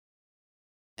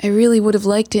I really would have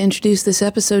liked to introduce this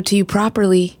episode to you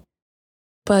properly,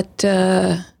 but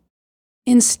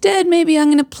instead maybe I'm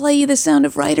going to play you the sound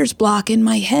of writer's block in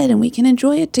my head and we can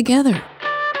enjoy it together.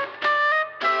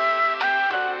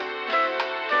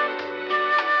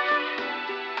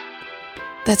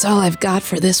 That's all I've got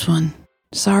for this one.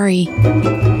 Sorry.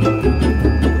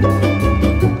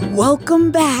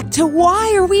 Welcome back to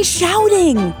Why Are We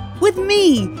Shouting? With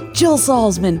me, Jill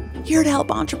Salzman, here to help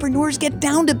entrepreneurs get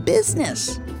down to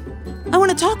business. I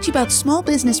want to talk to you about small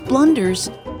business blunders,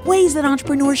 ways that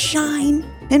entrepreneurs shine,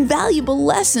 and valuable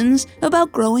lessons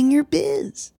about growing your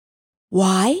biz.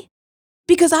 Why?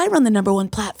 Because I run the #1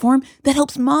 platform that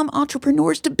helps mom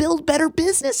entrepreneurs to build better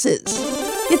businesses.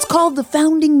 It's called The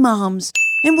Founding Moms,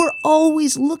 and we're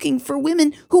always looking for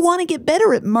women who want to get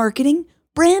better at marketing,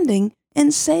 branding,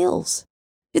 and sales.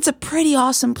 It's a pretty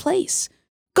awesome place.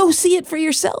 Go see it for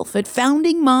yourself at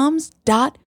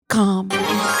foundingmoms.com.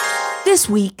 This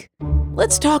week,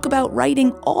 let's talk about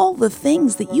writing all the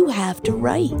things that you have to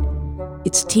write.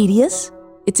 It's tedious,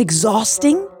 it's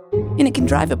exhausting, and it can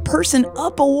drive a person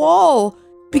up a wall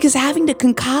because having to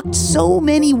concoct so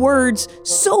many words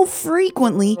so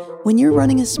frequently when you're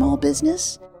running a small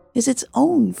business is its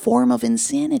own form of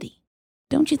insanity.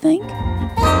 Don't you think?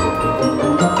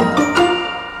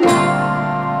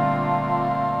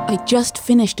 I just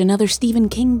finished another Stephen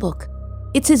King book.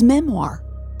 It's his memoir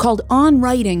called On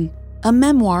Writing, a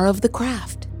Memoir of the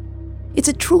Craft. It's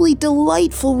a truly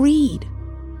delightful read.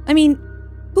 I mean,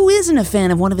 who isn't a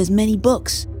fan of one of his many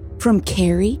books? From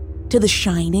Carrie, to The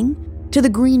Shining, to The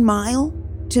Green Mile,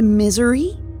 to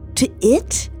Misery, to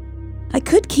It? I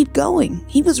could keep going.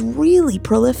 He was really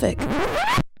prolific.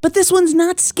 But this one's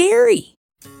not scary.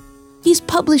 He's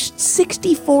published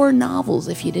 64 novels,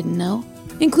 if you didn't know,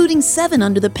 including 7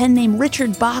 under the pen name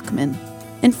Richard Bachman,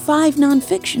 and 5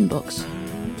 nonfiction books.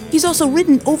 He's also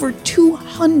written over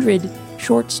 200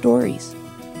 short stories.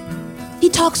 He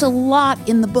talks a lot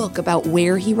in the book about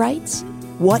where he writes,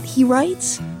 what he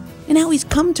writes, and how he's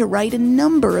come to write a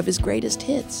number of his greatest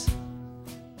hits.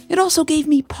 It also gave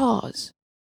me pause.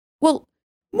 Well,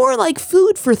 more like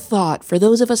food for thought for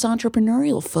those of us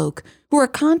entrepreneurial folk who are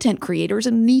content creators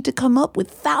and need to come up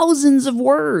with thousands of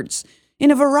words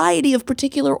in a variety of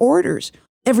particular orders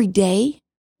every day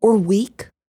or week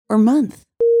or month.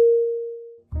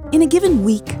 In a given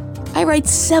week, I write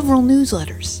several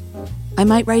newsletters. I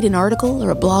might write an article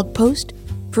or a blog post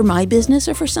for my business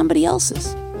or for somebody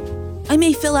else's. I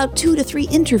may fill out 2 to 3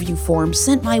 interview forms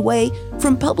sent my way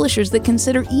from publishers that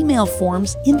consider email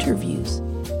forms interviews.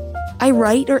 I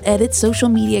write or edit social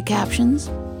media captions,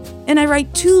 and I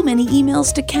write too many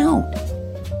emails to count.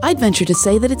 I'd venture to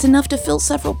say that it's enough to fill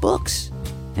several books,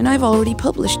 and I've already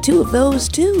published 2 of those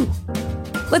too.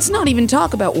 Let's not even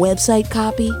talk about website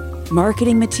copy,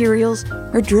 marketing materials,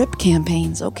 or drip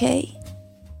campaigns, okay?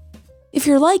 If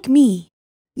you're like me,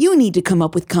 you need to come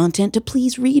up with content to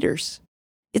please readers.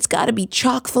 It's got to be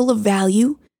chock full of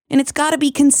value, and it's got to be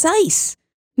concise.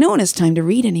 No one has time to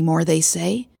read anymore, they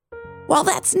say. While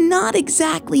that's not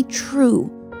exactly true,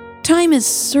 time is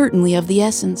certainly of the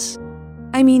essence.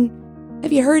 I mean,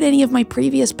 have you heard any of my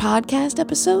previous podcast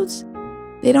episodes?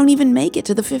 They don't even make it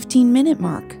to the 15-minute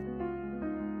mark.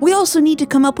 We also need to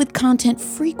come up with content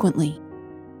frequently.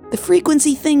 The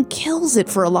frequency thing kills it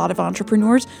for a lot of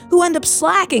entrepreneurs who end up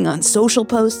slacking on social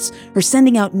posts or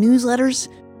sending out newsletters.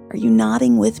 Are you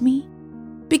nodding with me?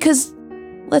 Because,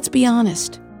 let's be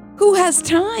honest, who has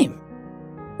time?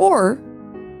 Or,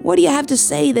 what do you have to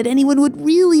say that anyone would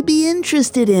really be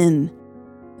interested in?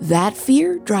 That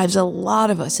fear drives a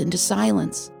lot of us into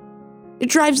silence. It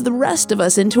drives the rest of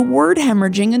us into word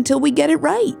hemorrhaging until we get it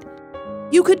right.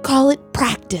 You could call it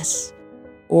practice,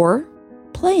 or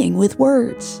playing with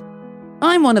words.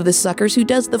 I'm one of the suckers who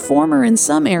does the former in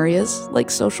some areas, like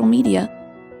social media,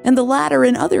 and the latter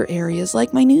in other areas,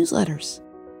 like my newsletters.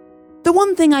 The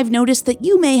one thing I've noticed that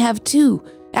you may have too,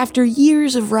 after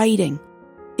years of writing,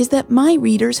 is that my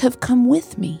readers have come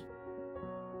with me.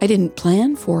 I didn't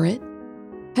plan for it.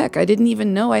 Heck, I didn't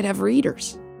even know I'd have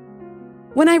readers.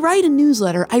 When I write a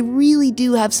newsletter, I really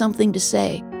do have something to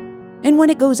say. And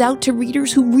when it goes out to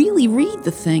readers who really read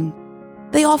the thing,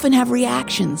 they often have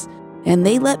reactions, and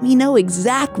they let me know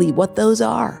exactly what those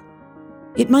are.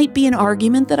 It might be an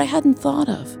argument that I hadn't thought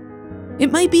of.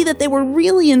 It might be that they were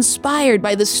really inspired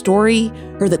by the story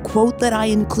or the quote that I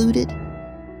included.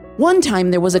 One time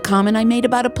there was a comment I made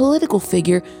about a political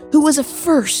figure who was a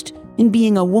first in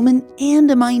being a woman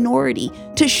and a minority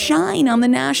to shine on the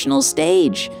national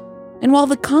stage. And while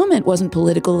the comment wasn't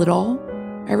political at all,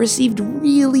 I received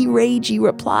really ragey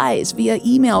replies via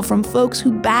email from folks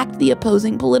who backed the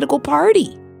opposing political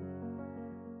party.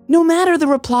 No matter the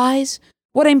replies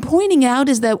What I'm pointing out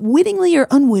is that wittingly or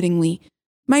unwittingly,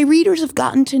 my readers have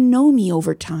gotten to know me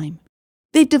over time.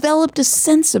 They've developed a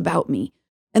sense about me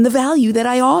and the value that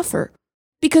I offer,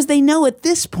 because they know at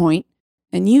this point,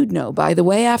 and you'd know, by the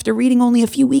way, after reading only a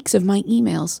few weeks of my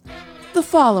emails, the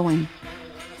following.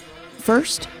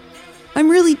 First, I'm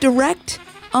really direct,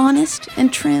 honest,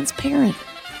 and transparent.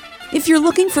 If you're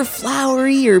looking for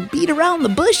flowery or beat around the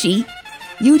bushy,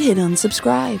 you'd hit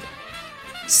unsubscribe.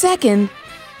 Second,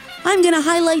 I'm going to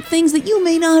highlight things that you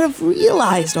may not have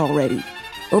realized already,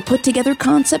 or put together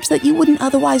concepts that you wouldn't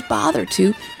otherwise bother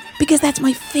to, because that's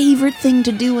my favorite thing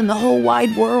to do in the whole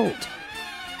wide world.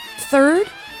 Third,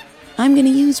 I'm going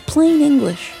to use plain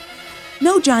English.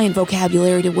 No giant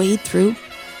vocabulary to wade through.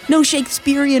 No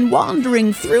Shakespearean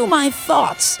wandering through my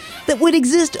thoughts that would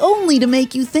exist only to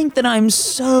make you think that I'm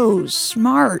so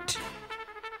smart.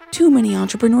 Too many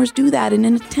entrepreneurs do that in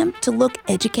an attempt to look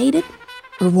educated,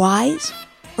 or wise,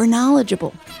 or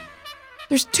knowledgeable.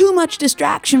 There's too much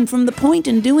distraction from the point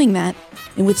in doing that,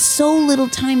 and with so little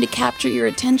time to capture your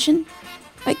attention,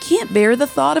 I can't bear the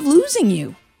thought of losing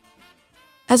you.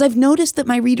 As I've noticed that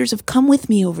my readers have come with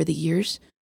me over the years,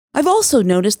 I've also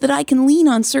noticed that I can lean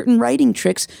on certain writing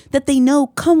tricks that they know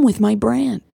come with my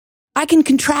brand. I can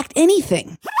contract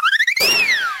anything.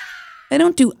 I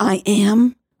don't do I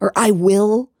am, or I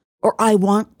will, or I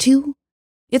want to.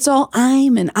 It's all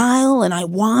I'm and I'll and I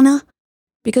wanna,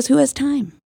 because who has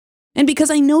time? And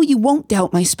because I know you won't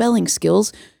doubt my spelling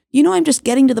skills, you know I'm just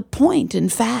getting to the point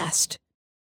and fast.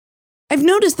 I've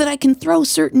noticed that I can throw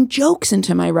certain jokes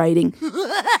into my writing,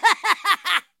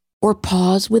 or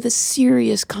pause with a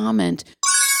serious comment,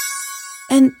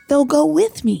 and they'll go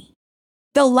with me.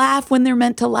 They'll laugh when they're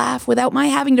meant to laugh without my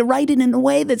having to write it in a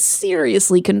way that's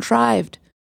seriously contrived.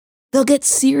 They'll get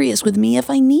serious with me if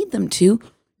I need them to,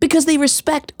 because they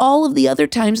respect all of the other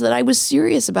times that I was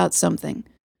serious about something.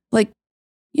 Like,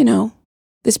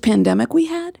 this pandemic we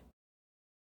had.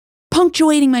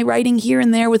 Punctuating my writing here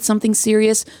and there with something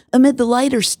serious amid the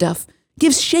lighter stuff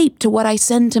gives shape to what I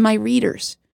send to my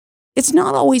readers. It's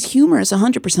not always humorous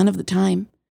 100% of the time.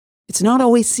 It's not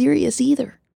always serious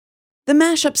either. The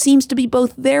mashup seems to be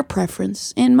both their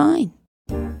preference and mine.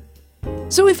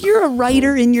 So if you're a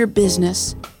writer in your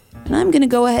business, and I'm going to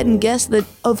go ahead and guess that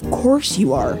of course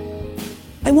you are,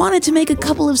 I wanted to make a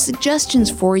couple of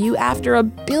suggestions for you after a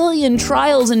billion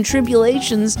trials and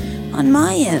tribulations on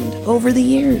my end over the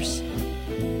years.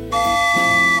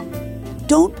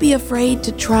 Don't be afraid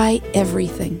to try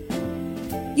everything.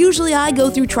 Usually I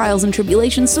go through trials and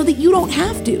tribulations so that you don't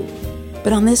have to.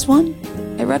 But on this one,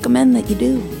 I recommend that you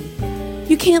do.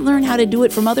 You can't learn how to do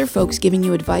it from other folks giving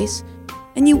you advice,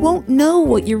 and you won't know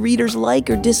what your readers like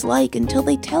or dislike until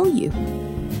they tell you.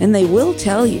 And they will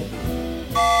tell you.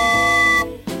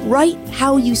 Write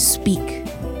how you speak.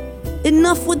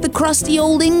 Enough with the crusty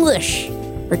old English,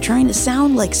 or trying to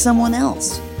sound like someone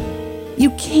else. You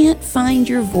can't find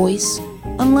your voice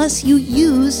unless you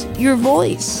use your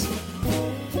voice.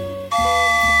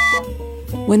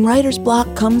 When writer's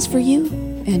block comes for you,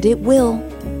 and it will,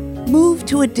 move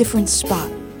to a different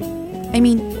spot. I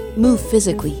mean, move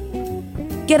physically.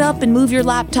 Get up and move your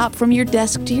laptop from your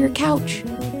desk to your couch.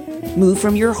 Move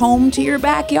from your home to your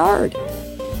backyard.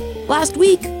 Last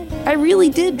week, I really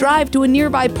did drive to a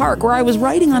nearby park where I was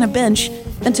writing on a bench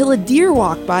until a deer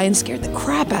walked by and scared the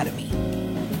crap out of me.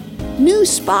 New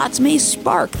spots may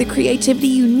spark the creativity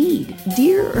you need,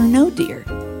 deer or no deer.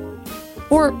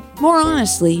 Or, more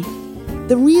honestly,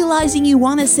 the realizing you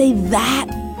want to say that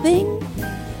thing,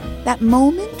 that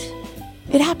moment,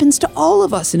 it happens to all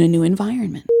of us in a new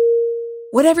environment.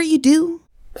 Whatever you do,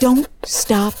 don't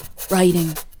stop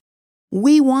writing.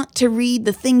 We want to read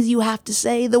the things you have to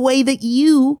say the way that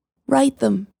you write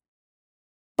them.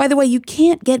 By the way, you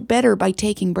can't get better by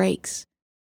taking breaks.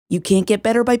 You can't get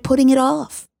better by putting it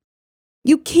off.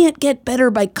 You can't get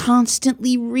better by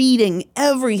constantly reading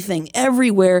everything,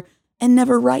 everywhere, and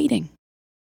never writing.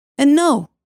 And no,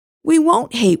 we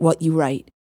won't hate what you write.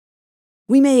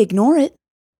 We may ignore it.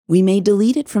 We may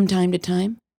delete it from time to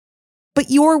time. But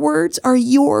your words are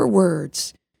your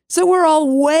words. So we're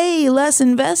all way less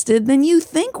invested than you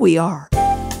think we are.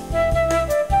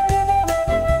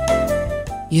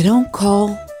 You don't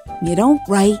call. You don't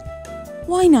write.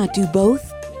 Why not do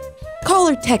both? Call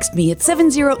or text me at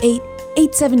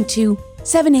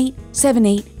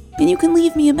 708-872-7878, and you can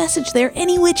leave me a message there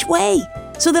any which way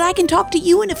so that I can talk to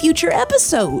you in a future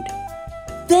episode.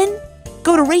 Then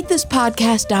go to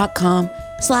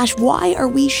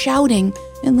ratethispodcast.com/whyareweshouting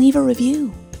and leave a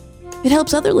review. It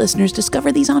helps other listeners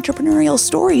discover these entrepreneurial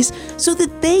stories so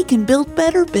that they can build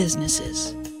better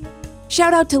businesses.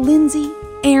 Shout out to Lindsay,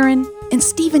 Aaron, and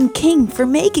Stephen King for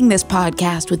making this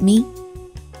podcast with me.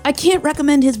 I can't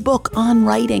recommend his book On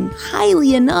Writing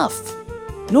highly enough.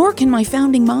 Nor can my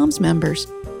Founding Moms members.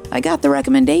 I got the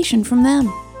recommendation from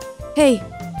them. Hey,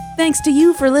 thanks to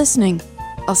you for listening.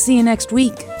 I'll see you next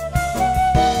week.